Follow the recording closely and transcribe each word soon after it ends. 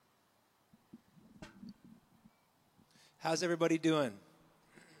How's everybody doing?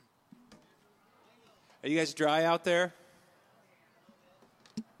 Are you guys dry out there?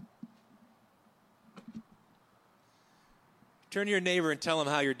 Turn to your neighbor and tell him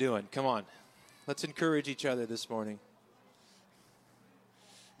how you're doing. Come on. Let's encourage each other this morning.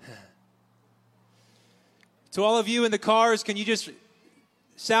 To all of you in the cars, can you just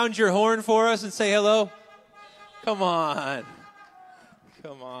sound your horn for us and say hello? Come on.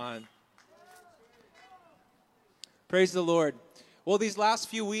 Come on. Praise the Lord. Well, these last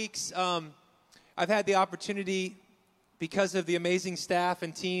few weeks, I've had the opportunity, because of the amazing staff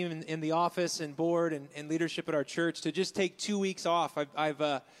and team in the office and board and leadership at our church, to just take 2 weeks off.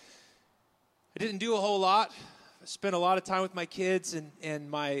 I didn't do a whole lot. I spent a lot of time with my kids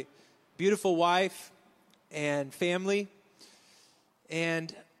and my beautiful wife and family,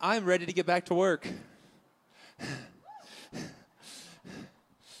 and I'm ready to get back to work.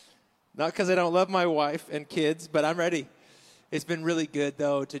 Not because I don't love my wife and kids, but I'm ready. It's been really good,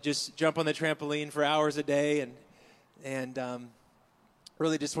 though, to just jump on the trampoline for hours a day and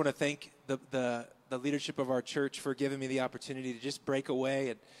really just want to thank the leadership of our church for giving me the opportunity to just break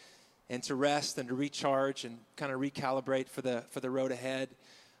away and to rest and to recharge and kind of recalibrate for the road ahead.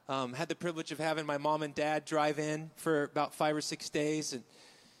 Had the privilege of having my mom and dad drive in for about 5 or 6 days, and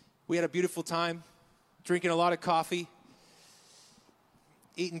we had a beautiful time, drinking a lot of coffee,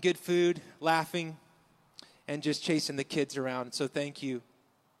 eating good food, laughing, and just chasing the kids around. So thank you.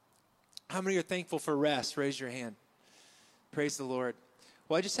 How many are thankful for rest? Raise your hand. Praise the Lord.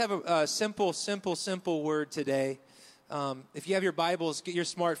 Well, I just have a simple word today. If you have your Bibles, get your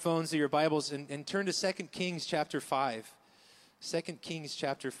smartphones or your Bibles and turn to 2 Kings chapter 5. 2 Kings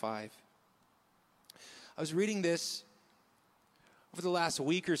chapter 5. I was reading this over the last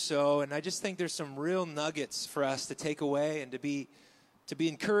week or so, and I just think there's some real nuggets for us to take away and to be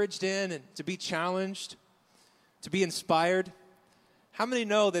encouraged in and to be challenged, to be inspired. How many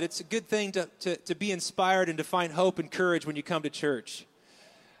know that it's a good thing to be inspired and to find hope and courage when you come to church?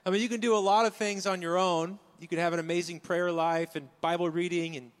 I mean, you can do a lot of things on your own. You can have an amazing prayer life and Bible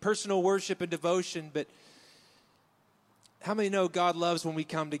reading and personal worship and devotion, but how many know God loves when we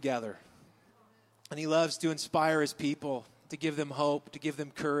come together? And He loves to inspire His people, to give them hope, to give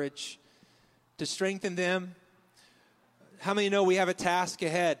them courage, to strengthen them. How many know we have a task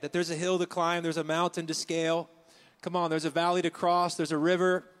ahead, that there's a hill to climb, there's a mountain to scale? Come on, there's a valley to cross, there's a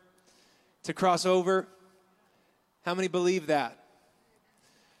river to cross over. How many believe that?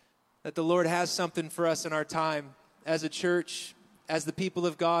 That the Lord has something for us in our time as a church, as the people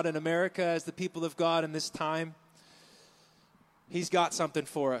of God in America, as the people of God in this time. He's got something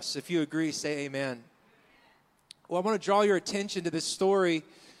for us. If you agree, say amen. Well, I want to draw your attention to this story.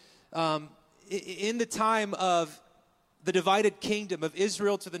 In the time of the divided kingdom of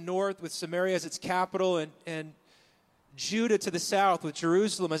Israel to the north with Samaria as its capital and Judah to the south with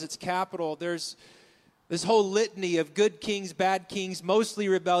Jerusalem as its capital, there's this whole litany of good kings, bad kings, mostly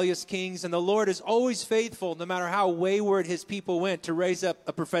rebellious kings, and the Lord is always faithful, no matter how wayward His people went, to raise up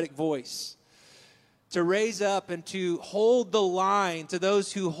a prophetic voice, to raise up and to hold the line to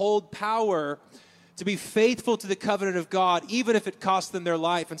those who hold power, to be faithful to the covenant of God, even if it cost them their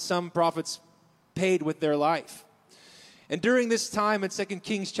life, and some prophets paid with their life. And during this time in 2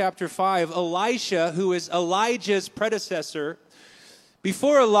 Kings chapter 5, Elisha, who is Elijah's predecessor,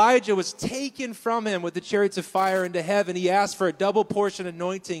 before Elijah was taken from him with the chariots of fire into heaven, he asked for a double portion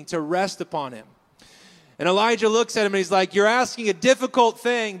anointing to rest upon him. And Elijah looks at him and he's like, "You're asking a difficult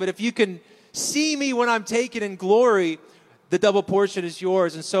thing, but if you can see me when I'm taken in glory, the double portion is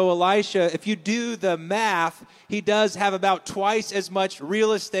yours." And so Elisha, if you do the math, he does have about twice as much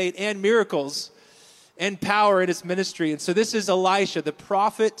real estate and miracles and power in his ministry. And so this is Elisha, the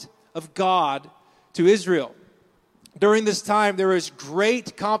prophet of God to Israel. During this time, there is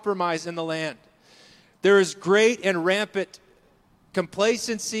great compromise in the land. There is great and rampant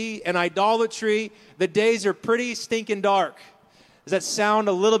complacency and idolatry. The days are pretty stinking dark. Does that sound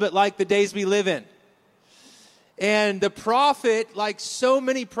a little bit like the days we live in? And the prophet, like so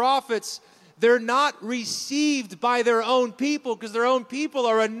many prophets, they're not received by their own people because their own people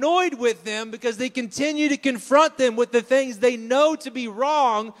are annoyed with them because they continue to confront them with the things they know to be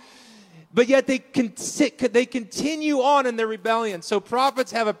wrong, but yet they continue on in their rebellion. So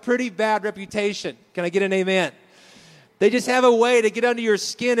prophets have a pretty bad reputation. Can I get an amen? They just have a way to get under your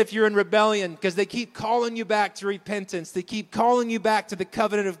skin if you're in rebellion because they keep calling you back to repentance. They keep calling you back to the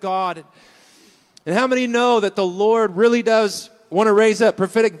covenant of God. And how many know that the Lord really does want to raise up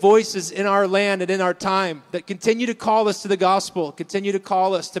prophetic voices in our land and in our time that continue to call us to the gospel, continue to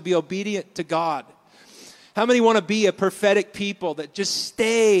call us to be obedient to God? How many want to be a prophetic people that just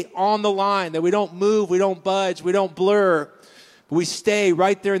stay on the line, that we don't move, we don't budge, we don't blur, but we stay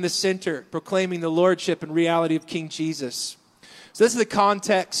right there in the center, proclaiming the lordship and reality of King Jesus. So this is the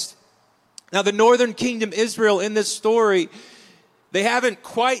context. Now the northern kingdom, Israel, in this story, they haven't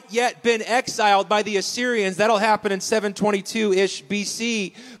quite yet been exiled by the Assyrians. That'll happen in 722-ish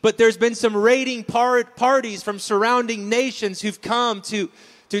BC. But there's been some raiding parties from surrounding nations who've come to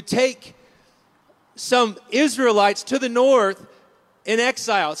take some Israelites to the north in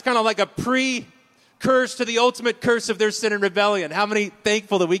exile. It's kind of like a pre-curse to the ultimate curse of their sin and rebellion. How many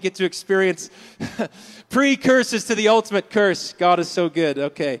thankful that we get to experience pre-curses to the ultimate curse? God is so good.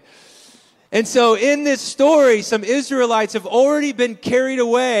 Okay. And so in this story, some Israelites have already been carried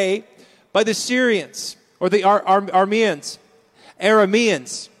away by the Syrians or the Arameans.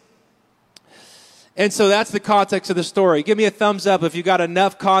 And so that's the context of the story. Give me a thumbs up if you got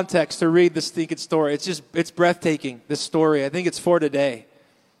enough context to read this stinking story. It's breathtaking, this story. I think it's for today.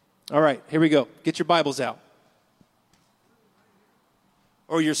 All right, here we go. Get your Bibles out.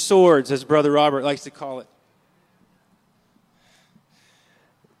 Or your swords, as Brother Robert likes to call it.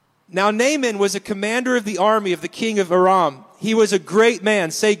 Now Naaman was a commander of the army of the king of Aram. He was a great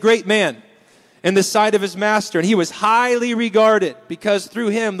man, say great man, in the sight of his master. And he was highly regarded because through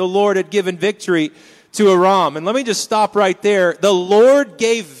him the Lord had given victory to Aram. And let me just stop right there. The Lord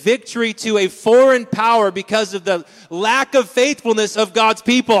gave victory to a foreign power because of the lack of faithfulness of God's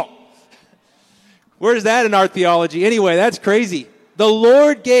people. Where's that in our theology? Anyway, that's crazy. The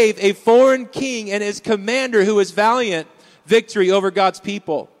Lord gave a foreign king and his commander who was valiant victory over God's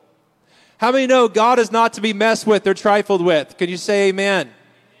people. How many know God is not to be messed with or trifled with? Could you say amen?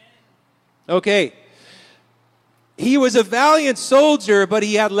 Okay. He was a valiant soldier, but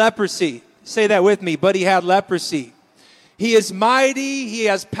he had leprosy. Say that with me, but he had leprosy. He is mighty. He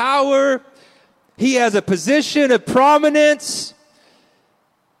has power. He has a position of prominence,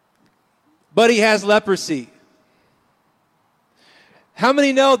 but he has leprosy. How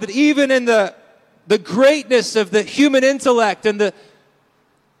many know that even in the greatness of the human intellect and the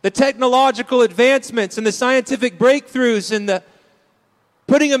technological advancements and the scientific breakthroughs and the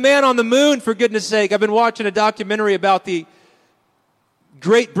putting a man on the moon, for goodness sake. I've been watching a documentary about the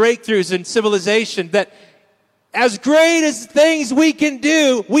great breakthroughs in civilization, that as great as things we can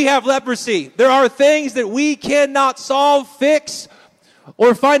do, we have leprosy. There are things that we cannot solve, fix,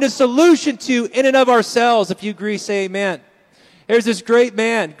 or find a solution to in and of ourselves. If you agree, say amen. Here's this great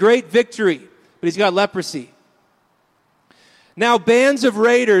man, great victory, but he's got leprosy. Now, bands of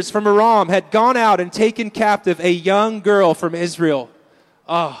raiders from Aram had gone out and taken captive a young girl from Israel.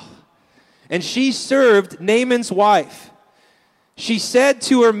 And she served Naaman's wife. She said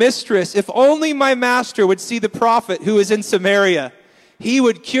to her mistress, "If only my master would see the prophet who is in Samaria, he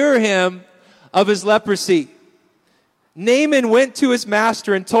would cure him of his leprosy." Naaman went to his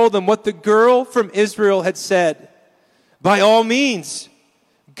master and told him what the girl from Israel had said. "By all means,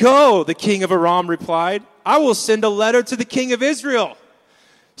 go," the king of Aram replied. "I will send a letter to the king of Israel."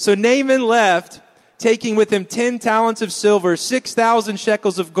 So Naaman left, taking with him 10 talents of silver, 6,000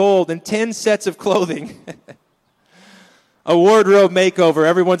 shekels of gold, and 10 sets of clothing. A wardrobe makeover,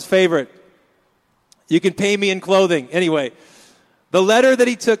 everyone's favorite. You can pay me in clothing. Anyway, the letter that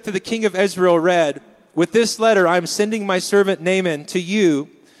he took to the king of Israel read, "With this letter I am sending my servant Naaman to you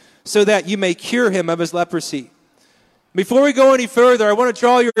so that you may cure him of his leprosy." Before we go any further, I want to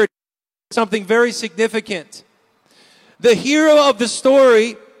draw your attention to something very significant. The hero of the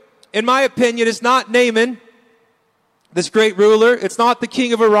story, in my opinion, is not Naaman, this great ruler. It's not the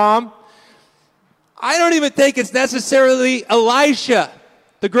king of Aram. I don't even think it's necessarily Elisha,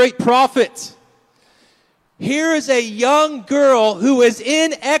 the great prophet. Here is a young girl who is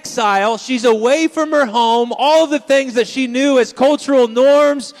in exile. She's away from her home. All of the things that she knew as cultural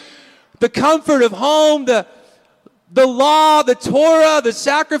norms, the comfort of home, the law, the Torah, the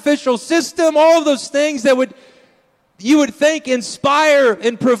sacrificial system, all of those things that you would think inspire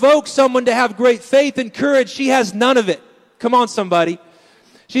and provoke someone to have great faith and courage. She has none of it. Come on, somebody.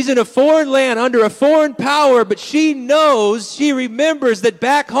 She's in a foreign land under a foreign power, but she remembers that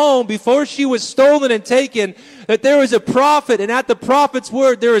back home, before she was stolen and taken, that there was a prophet, and at the prophet's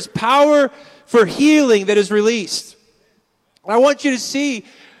word, there is power for healing that is released. I want you to see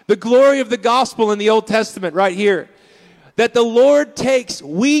the glory of the gospel in the Old Testament right here. That the Lord takes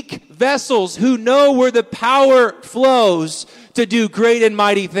weak vessels who know where the power flows to do great and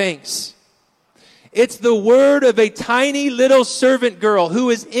mighty things. It's the word of a tiny little servant girl who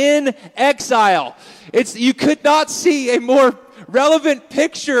is in exile. You could not see a more relevant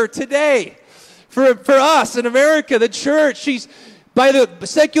picture today for us in America, the church. She's by the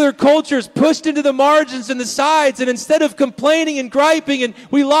secular cultures, pushed into the margins and the sides, and instead of complaining and griping and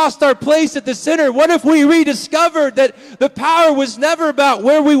we lost our place at the center, what if we rediscovered that the power was never about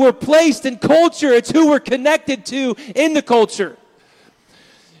where we were placed in culture, it's who we're connected to in the culture.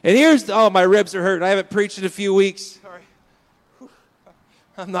 And here's, my ribs are hurting. I haven't preached in a few weeks. Sorry.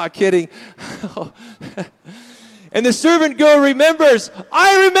 I'm not kidding. And the servant girl remembers,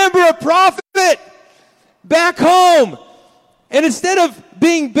 I remember a prophet back home. And instead of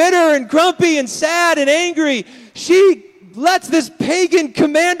being bitter and grumpy and sad and angry, she lets this pagan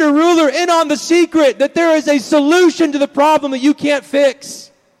commander ruler in on the secret that there is a solution to the problem that you can't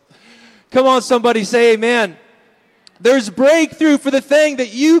fix. Come on, somebody say amen. There's breakthrough for the thing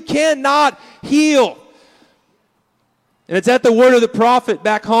that you cannot heal. And it's at the word of the prophet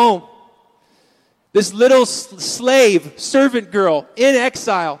back home. This little slave, servant girl in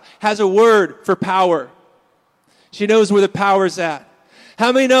exile has a word for power. She knows where the power's at.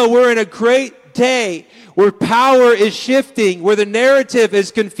 How many know we're in a great day where power is shifting, where the narrative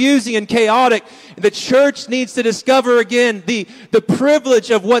is confusing and chaotic? The church needs to discover again the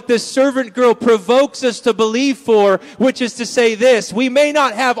privilege of what this servant girl provokes us to believe for, which is to say this: we may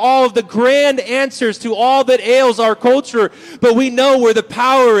not have all of the grand answers to all that ails our culture, but we know where the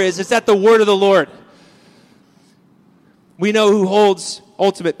power is. It's at the word of the Lord. We know who holds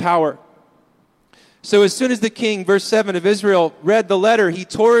ultimate power. So as soon as the king, verse 7 of Israel, read the letter, he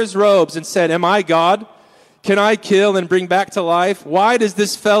tore his robes and said, am I God? Can I kill and bring back to life? Why does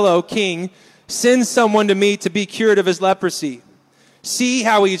this fellow king send someone to me to be cured of his leprosy? See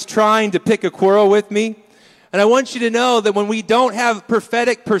how he's trying to pick a quarrel with me? And I want you to know that when we don't have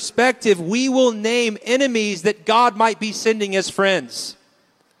prophetic perspective, we will name enemies that God might be sending as friends.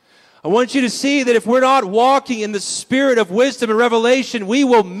 I want you to see that if we're not walking in the spirit of wisdom and revelation, we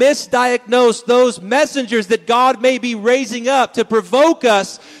will misdiagnose those messengers that God may be raising up to provoke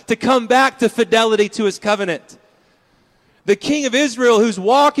us to come back to fidelity to his covenant. The king of Israel, who's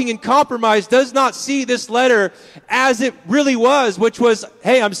walking in compromise, does not see this letter as it really was, which was,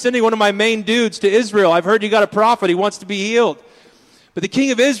 hey, I'm sending one of my main dudes to Israel. I've heard you got a prophet. He wants to be healed. But the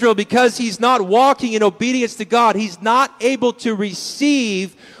king of Israel, because he's not walking in obedience to God, he's not able to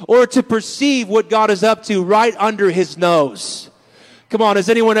receive or to perceive what God is up to right under his nose. Come on, has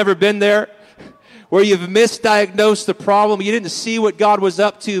anyone ever been there where you've misdiagnosed the problem? You didn't see what God was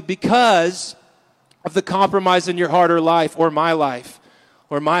up to because of the compromise in your heart or life or my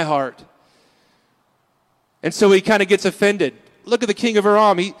heart. And so he kind of gets offended. Look at the king of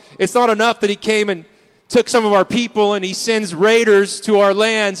Aram. It's not enough that he came and took some of our people and he sends raiders to our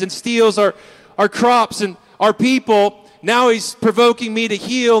lands and steals our crops and our people. Now he's provoking me to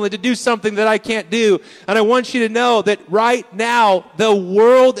heal and to do something that I can't do. And I want you to know that right now the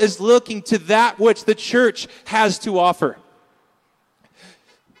world is looking to that which the church has to offer.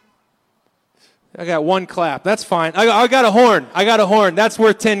 I got one clap. That's fine. I got a horn. That's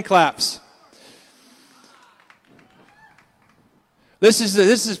worth 10 claps. This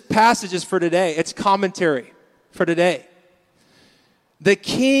is passages for today. It's commentary for today. The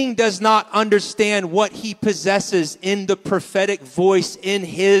king does not understand what he possesses in the prophetic voice in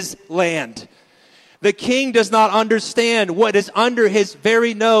his land. The king does not understand what is under his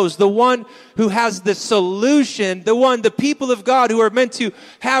very nose. The one who has the solution, the people of God who are meant to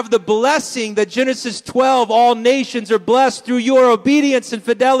have the blessing that Genesis 12, all nations are blessed through your obedience and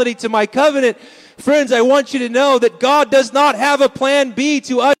fidelity to my covenant. Friends, I want you to know that God does not have a plan B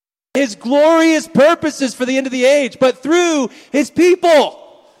to usher his glorious purposes for the end of the age, but through his people.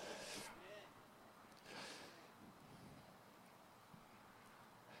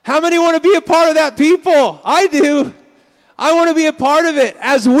 How many want to be a part of that people? I do. I want to be a part of it.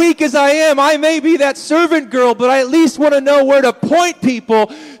 As weak as I am, I may be that servant girl, but I at least want to know where to point people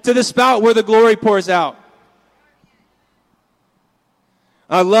to the spout where the glory pours out.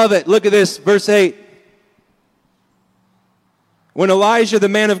 I love it. Look at this, verse 8. When Elijah, the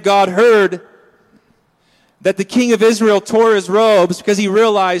man of God, heard that the king of Israel tore his robes because he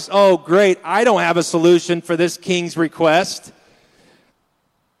realized, oh, great, I don't have a solution for this king's request.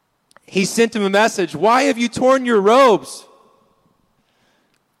 He sent him a message. Why have you torn your robes?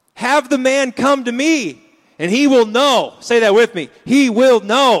 Have the man come to me, and he will know. Say that with me. He will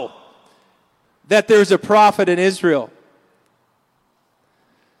know that there's a prophet in Israel.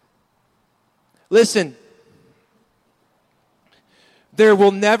 Listen, there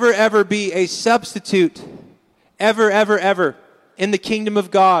will never, ever be a substitute, ever, in the kingdom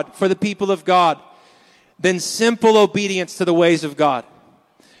of God, for the people of God, than simple obedience to the ways of God.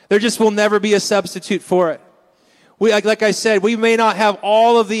 There just will never be a substitute for it. Like I said, we may not have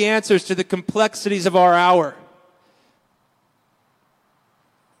all of the answers to the complexities of our hour.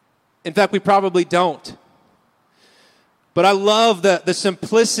 In fact, we probably don't. But I love the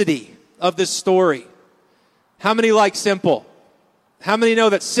simplicity of this story. How many like simple? How many know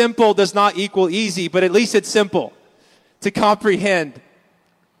that simple does not equal easy, but at least it's simple to comprehend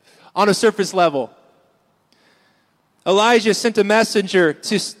on a surface level? Elijah sent a messenger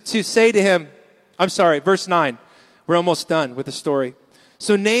to say to him, verse 9. We're almost done with the story.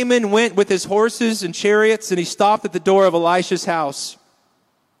 So Naaman went with his horses and chariots, and he stopped at the door of Elisha's house.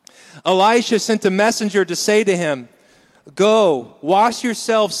 Elisha sent a messenger to say to him, "Go, wash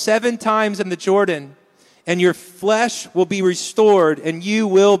yourself 7 times in the Jordan, and your flesh will be restored, and you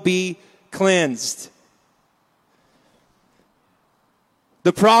will be cleansed."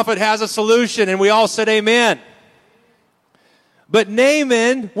 The prophet has a solution, and we all said amen. But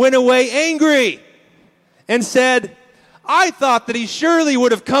Naaman went away angry and said, "I thought that he surely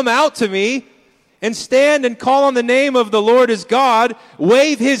would have come out to me and stand and call on the name of the Lord his God,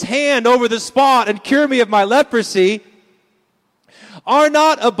 wave his hand over the spot and cure me of my leprosy. Are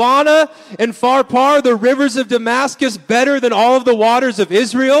not Abana and Pharpar, the rivers of Damascus, better than all of the waters of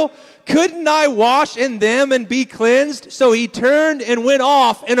Israel? Couldn't I wash in them and be cleansed?" So he turned and went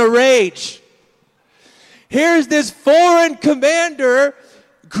off in a rage. Here's this foreign commander,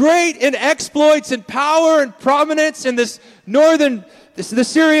 great in exploits and power and prominence in this the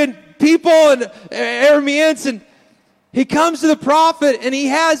Syrian people and Arameans, and he comes to the prophet and he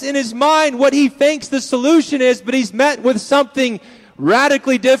has in his mind what he thinks the solution is, but he's met with something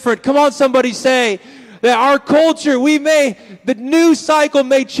radically different. Come on, somebody say that our culture, the news cycle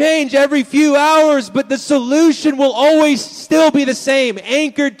may change every few hours, but the solution will always still be the same,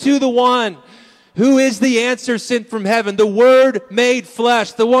 anchored to the one who is the answer sent from heaven, the Word made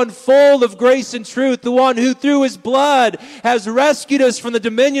flesh, the one full of grace and truth, the one who through his blood has rescued us from the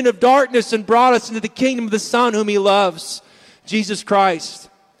dominion of darkness and brought us into the kingdom of the Son whom he loves, Jesus Christ.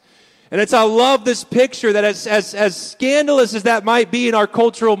 And I love this picture that as scandalous as that might be in our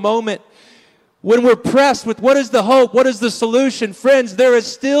cultural moment, when we're pressed with what is the hope, what is the solution, friends, there is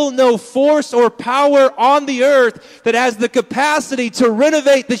still no force or power on the earth that has the capacity to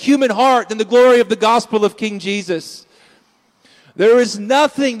renovate the human heart in the glory of the gospel of King Jesus. There is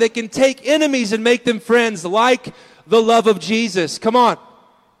nothing that can take enemies and make them friends like the love of Jesus. Come on.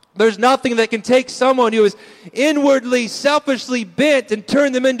 There's nothing that can take someone who is inwardly, selfishly bent and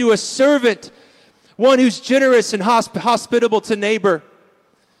turn them into a servant, one who's generous and hospitable to neighbor.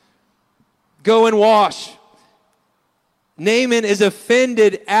 Go and wash. Naaman is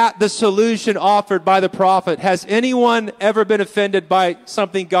offended at the solution offered by the prophet. Has anyone ever been offended by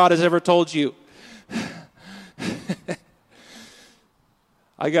something God has ever told you?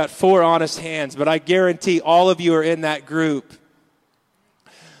 I got 4 honest hands, but I guarantee all of you are in that group.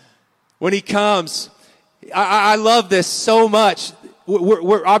 When he comes, I love this so much.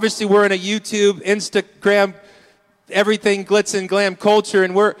 We're obviously in a YouTube, Instagram, everything glitz and glam culture,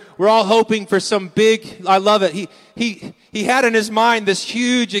 and we're all hoping for some big, I love it. He had in his mind this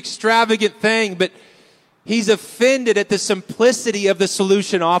huge, extravagant thing, but he's offended at the simplicity of the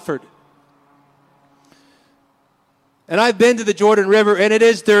solution offered. And I've been to the Jordan River, and it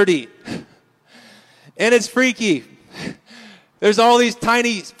is dirty. And it's freaky. There's all these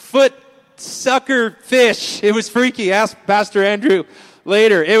tiny foot sucker fish. It was freaky. Ask Pastor Andrew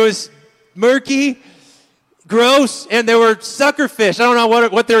later. It was murky, gross, and there were sucker fish. I don't know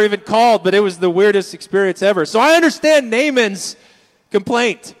what they're even called, but it was the weirdest experience ever. So I understand Naaman's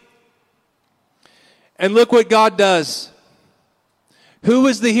complaint. And look what God does. Who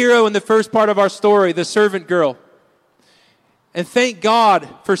was the hero in the first part of our story? The servant girl. And thank God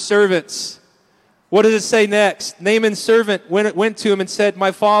for servants. What does it say next? Naaman's servant went to him and said,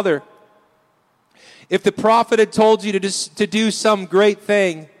 "My father, if the prophet had told you to do some great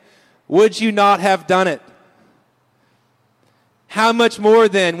thing, would you not have done it? How much more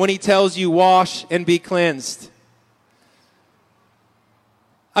then when he tells you, wash and be cleansed?"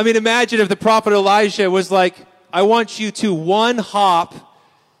 I mean, imagine if the prophet Elijah was like, "I want you to one hop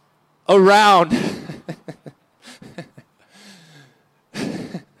around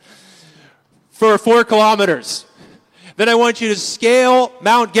for 4 kilometers. Then I want you to scale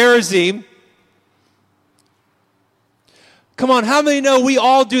Mount Gerizim." Come on, how many know we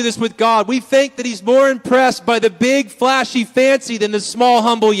all do this with God? We think that he's more impressed by the big, flashy, fancy than the small,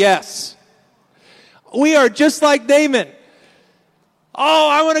 humble yes. We are just like Naaman. Oh,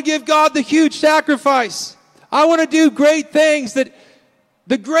 I want to give God the huge sacrifice. I want to do great things, that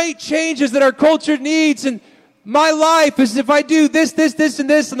the great changes that our culture needs, and my life is if I do this, this, this, and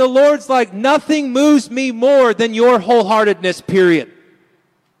this. And the Lord's like, nothing moves me more than your wholeheartedness, period.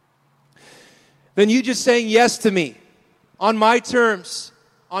 Than you just saying yes to me. On my terms,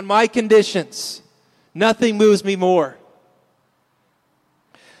 on my conditions. Nothing moves me more.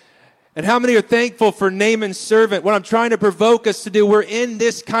 And how many are thankful for Naaman's servant? What I'm trying to provoke us to do, we're in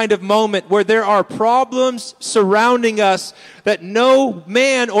this kind of moment where there are problems surrounding us that no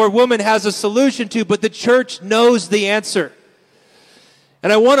man or woman has a solution to, but the church knows the answer.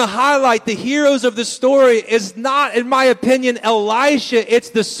 And I want to highlight the heroes of the story is not, in my opinion, Elisha. It's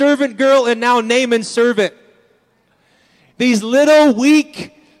the servant girl and now Naaman's servant. These little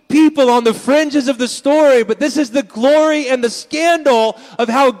weak people on the fringes of the story, but this is the glory and the scandal of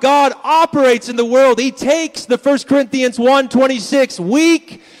how God operates in the world. He takes the 1 Corinthians 1:26,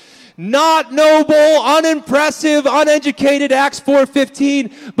 weak, not noble, unimpressive, uneducated, Acts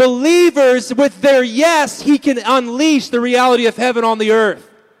 4:15, believers with their yes, he can unleash the reality of heaven on the earth.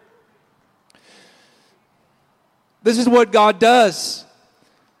 This is what God does.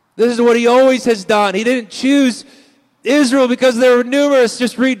 This is what he always has done. He didn't choose Israel because they were numerous.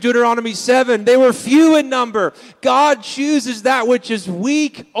 Just read Deuteronomy 7. They were few in number. God chooses that which is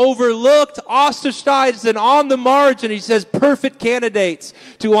weak, overlooked, ostracized, and on the margin. He says, perfect candidates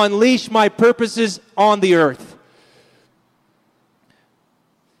to unleash my purposes on the earth.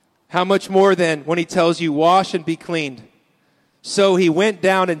 How much more then when he tells you, wash and be cleaned? So he went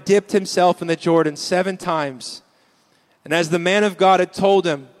down and dipped himself in the Jordan 7 times. And as the man of God had told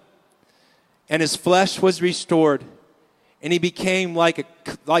him, and his flesh was restored, and he became like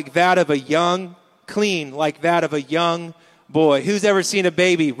that of a young, clean, like that of a young boy. Who's ever seen a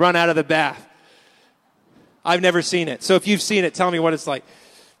baby run out of the bath? I've never seen it. So if you've seen it, tell me what it's like.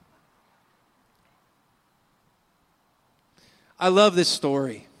 I love this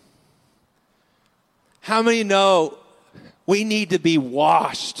story. How many know we need to be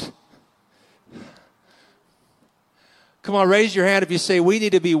washed? Come on, raise your hand if you say we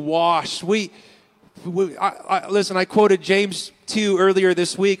need to be washed. Listen, I quoted James 2 earlier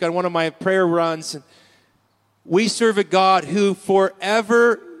this week on one of my prayer runs. We serve a God who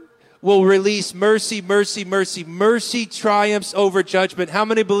forever will release mercy, mercy, mercy. Mercy triumphs over judgment. How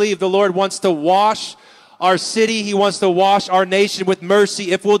many believe the Lord wants to wash our city? He wants to wash our nation with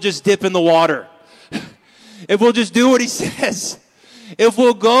mercy if we'll just dip in the water. If we'll just do what he says. If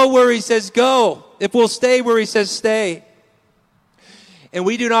we'll go where he says go. If we'll stay where he says stay. And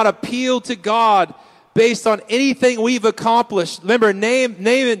we do not appeal to God based on anything we've accomplished. Remember,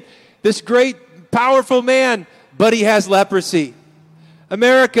 Naaman, this great, powerful man, but he has leprosy.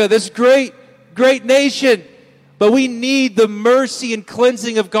 America, this great, great nation, but we need the mercy and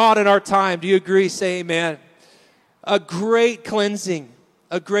cleansing of God in our time. Do you agree? Say amen. A great cleansing,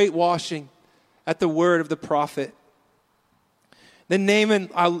 a great washing at the word of the prophet. Then Naaman,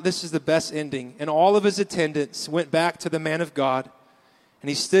 this is the best ending, and all of his attendants went back to the man of God, and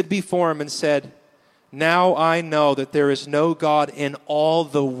he stood before him and said, now I know that there is no God in all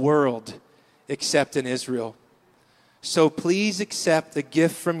the world except in Israel. So please accept a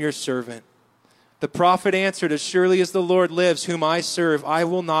gift from your servant. The prophet answered, as surely as the Lord lives, whom I serve, I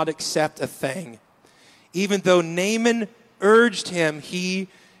will not accept a thing. Even though Naaman urged him, he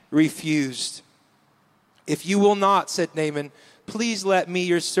refused. If you will not, said Naaman, please let me,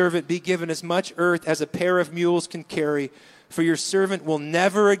 your servant, be given as much earth as a pair of mules can carry. For your servant will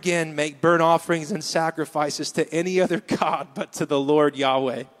never again make burnt offerings and sacrifices to any other god but to the Lord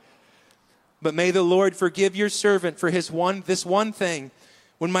Yahweh. But may the Lord forgive your servant for this one thing.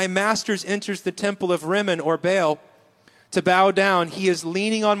 When my master enters the temple of Rimmon or Baal to bow down, he is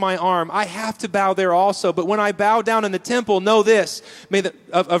leaning on my arm. I have to bow there also. But when I bow down in the temple, know this. May the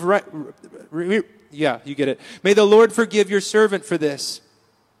Lord forgive your servant for this.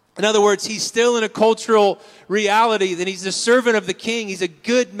 In other words, he's still in a cultural reality that he's the servant of the king. He's a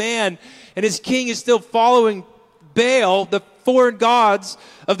good man. And his king is still following Baal, the foreign gods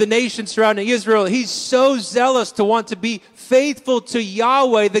of the nation surrounding Israel. He's so zealous to want to be faithful to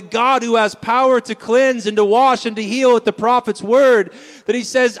Yahweh, the God who has power to cleanse and to wash and to heal at the prophet's word, that he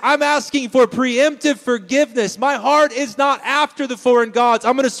says, I'm asking for preemptive forgiveness. My heart is not after the foreign gods.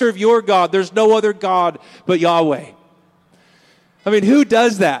 I'm going to serve your God. There's no other God but Yahweh. I mean, who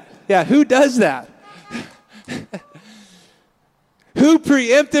does that? Yeah, who does that? Who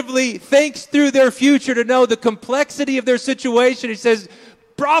preemptively thinks through their future to know the complexity of their situation? He says,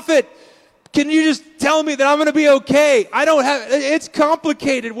 prophet, can you just tell me that I'm going to be okay? It's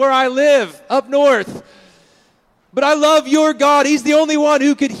complicated where I live up north. But I love your God. He's the only one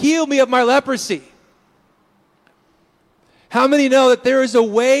who could heal me of my leprosy. How many know that there is a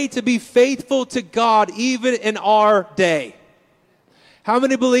way to be faithful to God even in our day? How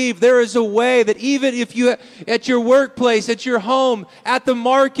many believe there is a way that even if you, at your workplace, at your home, at the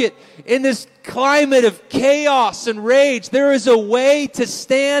market, in this climate of chaos and rage, there is a way to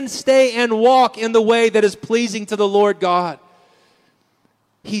stand, stay, and walk in the way that is pleasing to the Lord God?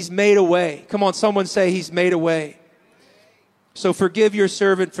 He's made a way. Come on, someone say He's made a way. So forgive your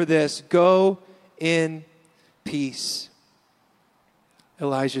servant for this. Go in peace.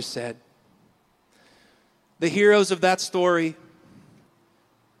 Elijah said. The heroes of that story,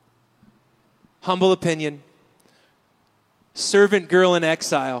 humble opinion, servant girl in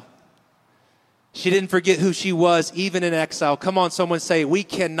exile. She didn't forget who she was even in exile. Come on, someone say, we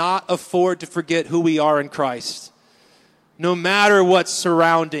cannot afford to forget who we are in Christ. No matter what's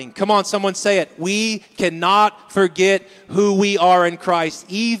surrounding. Come on, someone say it. We cannot forget who we are in Christ,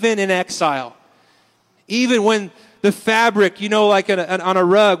 even in exile. Even when the fabric, like on a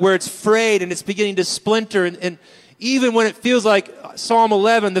rug where it's frayed and it's beginning to splinter. And even when it feels like Psalm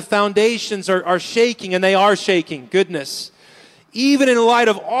 11, the foundations are shaking, and they are shaking. Goodness. Even in light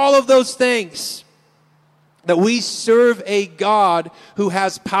of all of those things, that we serve a God who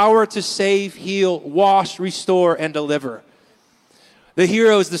has power to save, heal, wash, restore, and deliver. The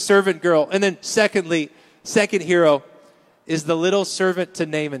hero is the servant girl. And then second hero is the little servant to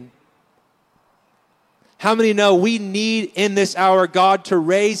Naaman. How many know we need in this hour God to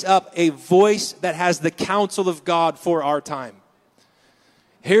raise up a voice that has the counsel of God for our time?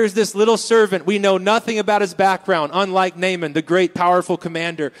 Here's this little servant. We know nothing about his background, unlike Naaman, the great, powerful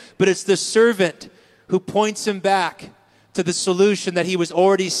commander. But it's the servant who points him back to the solution that he was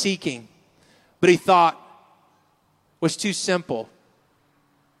already seeking, but he thought was too simple.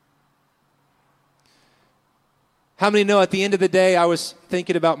 How many know at the end of the day, I was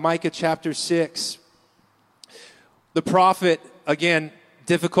thinking about Micah chapter 6. The prophet, again,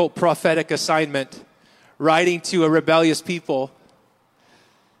 difficult prophetic assignment, writing to a rebellious people.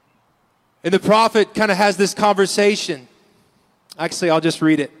 And the prophet kind of has this conversation. Actually, I'll just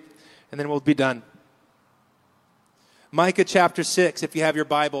read it, and then we'll be done. Micah chapter 6, if you have your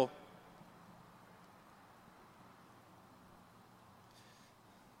Bible.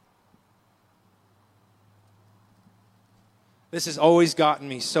 This has always gotten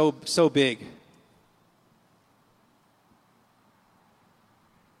me so big.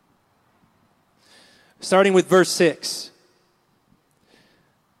 Starting with verse 6.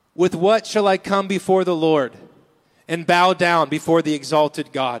 With what shall I come before the Lord and bow down before the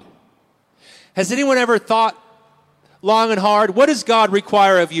exalted God? Has anyone ever thought long and hard, what does God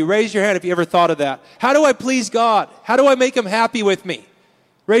require of you? Raise your hand if you ever thought of that. How do I please God? How do I make Him happy with me?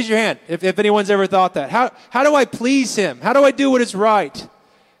 Raise your hand if anyone's ever thought that. How do I please Him? How do I do what is right?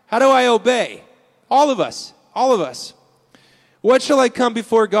 How do I obey? All of us. What shall I come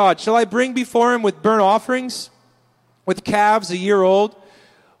before God? Shall I bring before Him with burnt offerings, with calves a year old?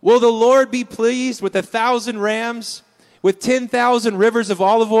 Will the Lord be pleased with 1,000 rams, with 10,000 rivers of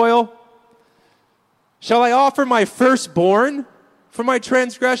olive oil? Shall I offer my firstborn for my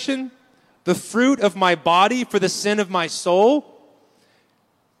transgression, the fruit of my body for the sin of my soul?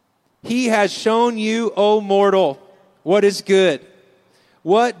 He has shown you, O mortal, what is good.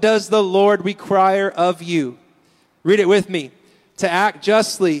 What does the Lord require of you? Read it with me. To act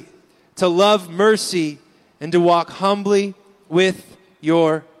justly, to love mercy, and to walk humbly with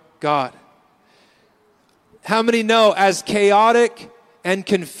your God. How many know, as chaotic and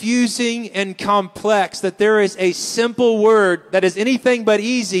confusing and complex, that there is a simple word that is anything but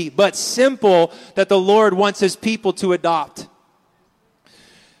easy, but simple, that the Lord wants His people to adopt?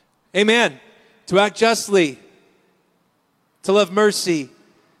 Amen. To act justly, to love mercy,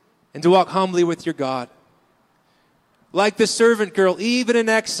 and to walk humbly with your God. Like the servant girl, even in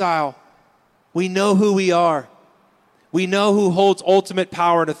exile, we know who we are. We know who holds ultimate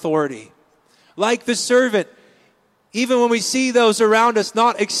power and authority. Like the servant, even when we see those around us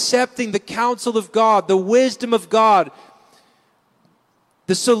not accepting the counsel of God, the wisdom of God,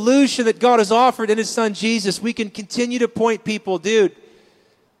 the solution that God has offered in His Son Jesus, we can continue to point people, dude,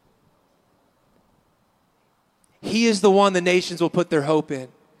 He is the one the nations will put their hope in.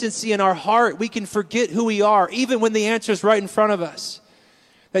 See, in our heart, we can forget who we are, even when the answer is right in front of us.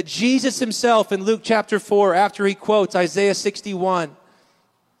 That Jesus Himself in Luke chapter 4, after He quotes Isaiah 61,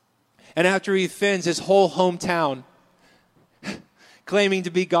 and after He offends His whole hometown, claiming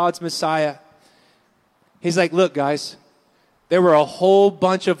to be God's Messiah, He's like, look, guys, there were a whole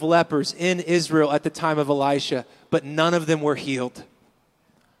bunch of lepers in Israel at the time of Elisha, but none of them were healed.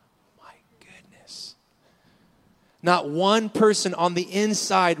 Not one person on the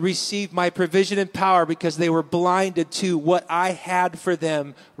inside received my provision and power because they were blinded to what I had for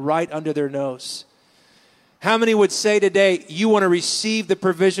them right under their nose. How many would say today, you want to receive the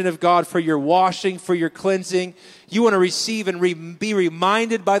provision of God for your washing, for your cleansing? You want to receive and be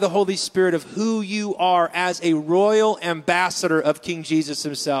reminded by the Holy Spirit of who you are as a royal ambassador of King Jesus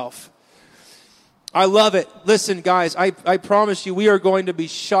himself. I love it. Listen, guys, I promise you, we are going to be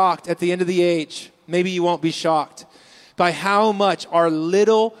shocked at the end of the age. Maybe you won't be shocked by how much our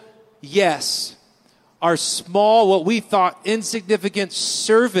little yes, our small, what we thought insignificant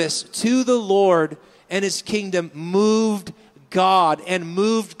service to the Lord and his kingdom moved God and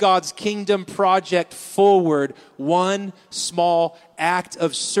moved God's kingdom project forward. One small act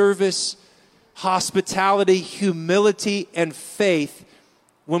of service, hospitality, humility, and faith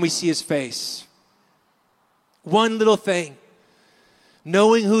when we see his face. One little thing,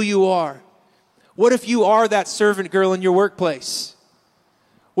 knowing who you are. What if you are that servant girl in your workplace?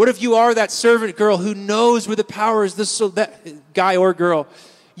 What if you are that servant girl who knows where the power is, that guy or girl?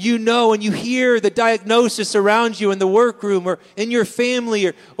 You know, and you hear the diagnosis around you in the workroom or in your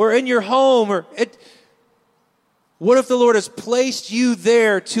family or in your home. What if the Lord has placed you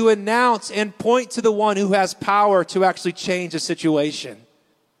there to announce and point to the one who has power to actually change a situation,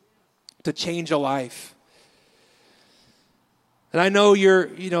 to change a life? And I know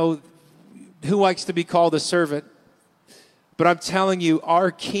who likes to be called a servant? But I'm telling you,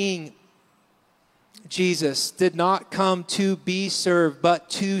 our King Jesus did not come to be served, but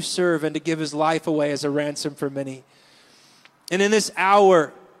to serve and to give his life away as a ransom for many. And in this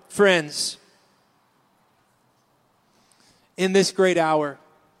hour, friends, in this great hour,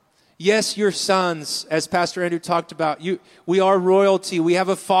 yes, your sons, as Pastor Andrew talked about, we are royalty. We have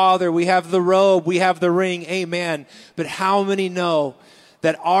a father. We have the robe. We have the ring. Amen. But how many know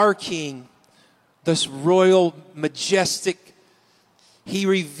that our King, this royal, majestic, he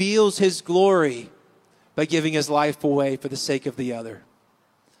reveals his glory by giving his life away for the sake of the other?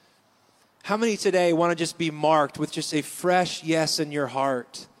 How many today want to just be marked with just a fresh yes in your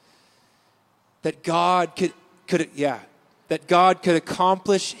heart that God that God could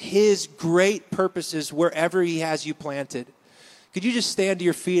accomplish his great purposes wherever he has you planted? Could you just stand to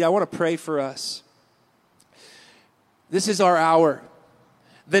your feet? I want to pray for us. This is our hour.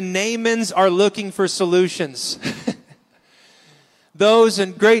 The Naamans are looking for solutions. Those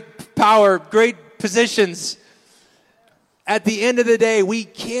in great power, great positions. At the end of the day, we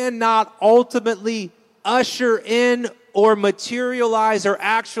cannot ultimately usher in or materialize or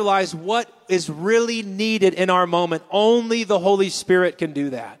actualize what is really needed in our moment. Only the Holy Spirit can do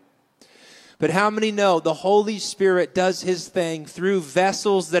that. But how many know the Holy Spirit does his thing through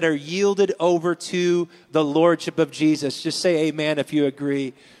vessels that are yielded over to the Lordship of Jesus? Just say amen if you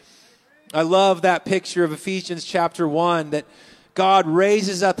agree. I love that picture of Ephesians chapter 1, that God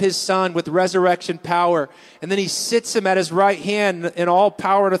raises up his Son with resurrection power, and then he sits him at his right hand in all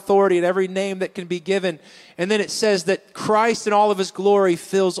power and authority and every name that can be given. And then it says that Christ in all of his glory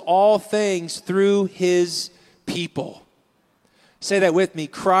fills all things through his people. Say that with me.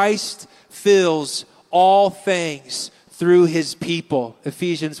 Christ fills all things through his people.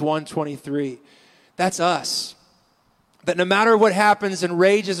 Ephesians 1:23. That's us. That no matter what happens and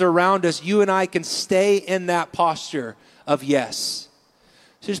rages around us, you and I can stay in that posture of yes.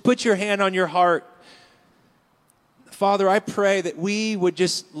 So just put your hand on your heart. Father, I pray that we would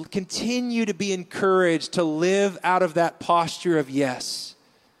just continue to be encouraged to live out of that posture of yes.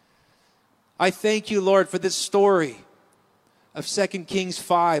 I thank you, Lord, for this story of 2 Kings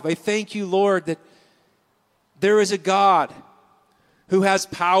 5. I thank you, Lord, that there is a God who has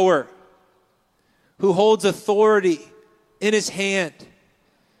power, who holds authority in his hand.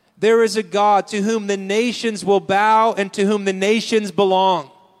 There is a God to whom the nations will bow and to whom the nations belong.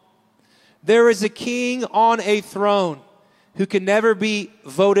 There is a king on a throne who can never be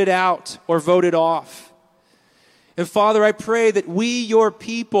voted out or voted off. And Father, I pray that we, your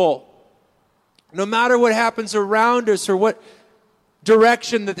people, no matter what happens around us or what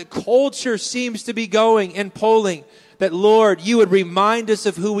direction that the culture seems to be going and polling, that, Lord, you would remind us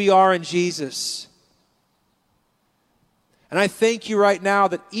of who we are in Jesus. And I thank you right now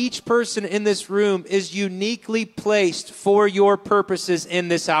that each person in this room is uniquely placed for your purposes in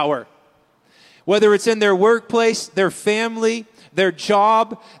this hour. Whether it's in their workplace, their family, their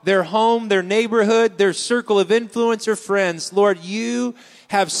job, their home, their neighborhood, their circle of influence or friends, Lord, you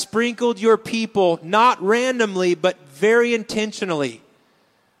have sprinkled your people, not randomly, but very intentionally,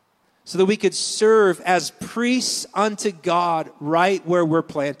 so that we could serve as priests unto God right where we're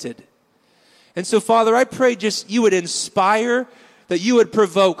planted. And so, Father, I pray just you would inspire, that you would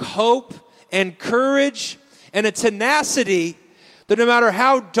provoke hope and courage and a tenacity that no matter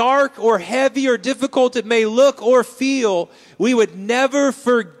how dark or heavy or difficult it may look or feel, we would never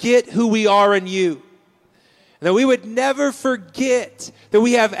forget who we are in you. That we would never forget that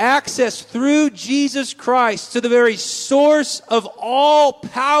we have access through Jesus Christ to the very source of all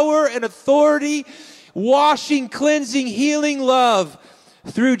power and authority, washing, cleansing, healing love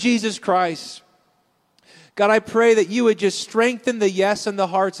through Jesus Christ. God, I pray that you would just strengthen the yes in the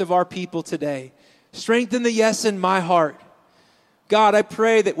hearts of our people today. Strengthen the yes in my heart. God, I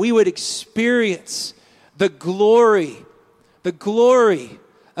pray that we would experience the glory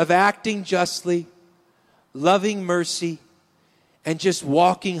of acting justly, loving mercy, and just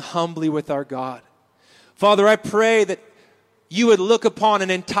walking humbly with our God. Father, I pray that you would look upon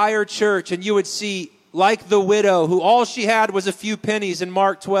an entire church and you would see, like the widow, who all she had was a few pennies in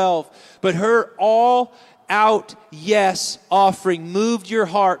Mark 12, but her all-out yes offering moved your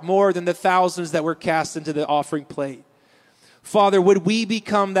heart more than the thousands that were cast into the offering plate. Father, would we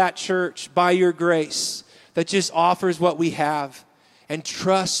become that church by your grace that just offers what we have and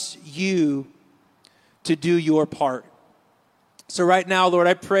trusts you to do your part. So right now, Lord,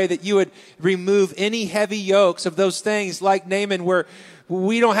 I pray that you would remove any heavy yokes of those things like Naaman where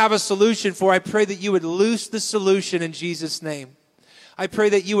we don't have a solution for. I pray that you would loose the solution in Jesus' name. I pray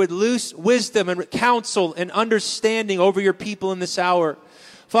that you would loose wisdom and counsel and understanding over your people in this hour.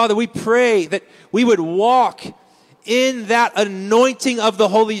 Father, we pray that we would walk in that anointing of the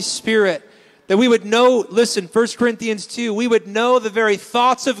Holy Spirit. That we would know, listen, 1 Corinthians 2, we would know the very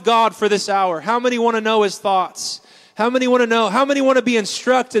thoughts of God for this hour. How many want to know his thoughts? How many want to know? How many want to be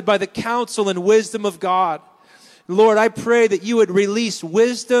instructed by the counsel and wisdom of God? Lord, I pray that you would release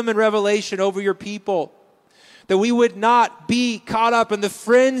wisdom and revelation over your people. That we would not be caught up in the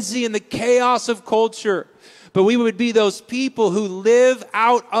frenzy and the chaos of culture, but we would be those people who live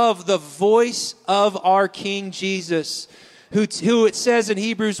out of the voice of our King Jesus. Who it says in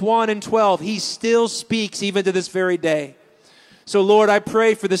Hebrews 1 and 12, he still speaks even to this very day. So Lord, I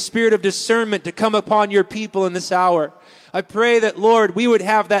pray for the spirit of discernment to come upon your people in this hour. I pray that, Lord, we would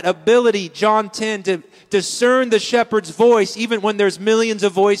have that ability, John 10, to discern the shepherd's voice even when there's millions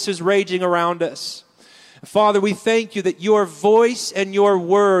of voices raging around us. Father, we thank you that your voice and your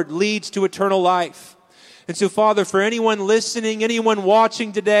word leads to eternal life. And so, Father, for anyone listening, anyone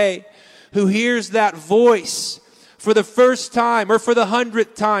watching today who hears that voice for the first time or for the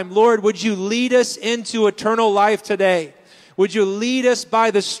 100th time, Lord, would you lead us into eternal life today? Would you lead us by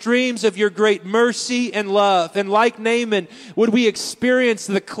the streams of your great mercy and love? And like Naaman, would we experience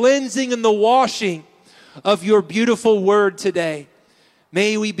the cleansing and the washing of your beautiful word today?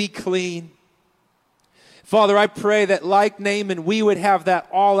 May we be clean. Father, I pray that like Naaman, we would have that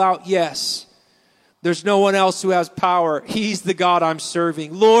all-out yes. There's no one else who has power. He's the God I'm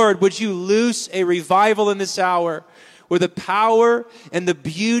serving. Lord, would you loose a revival in this hour where the power and the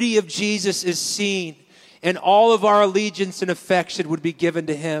beauty of Jesus is seen and all of our allegiance and affection would be given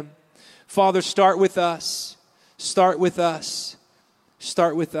to him. Father, start with us. Start with us.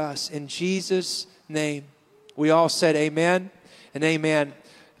 Start with us. In Jesus' name, we all said amen and amen.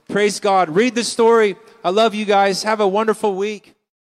 Praise God. Read the story. I love you guys. Have a wonderful week.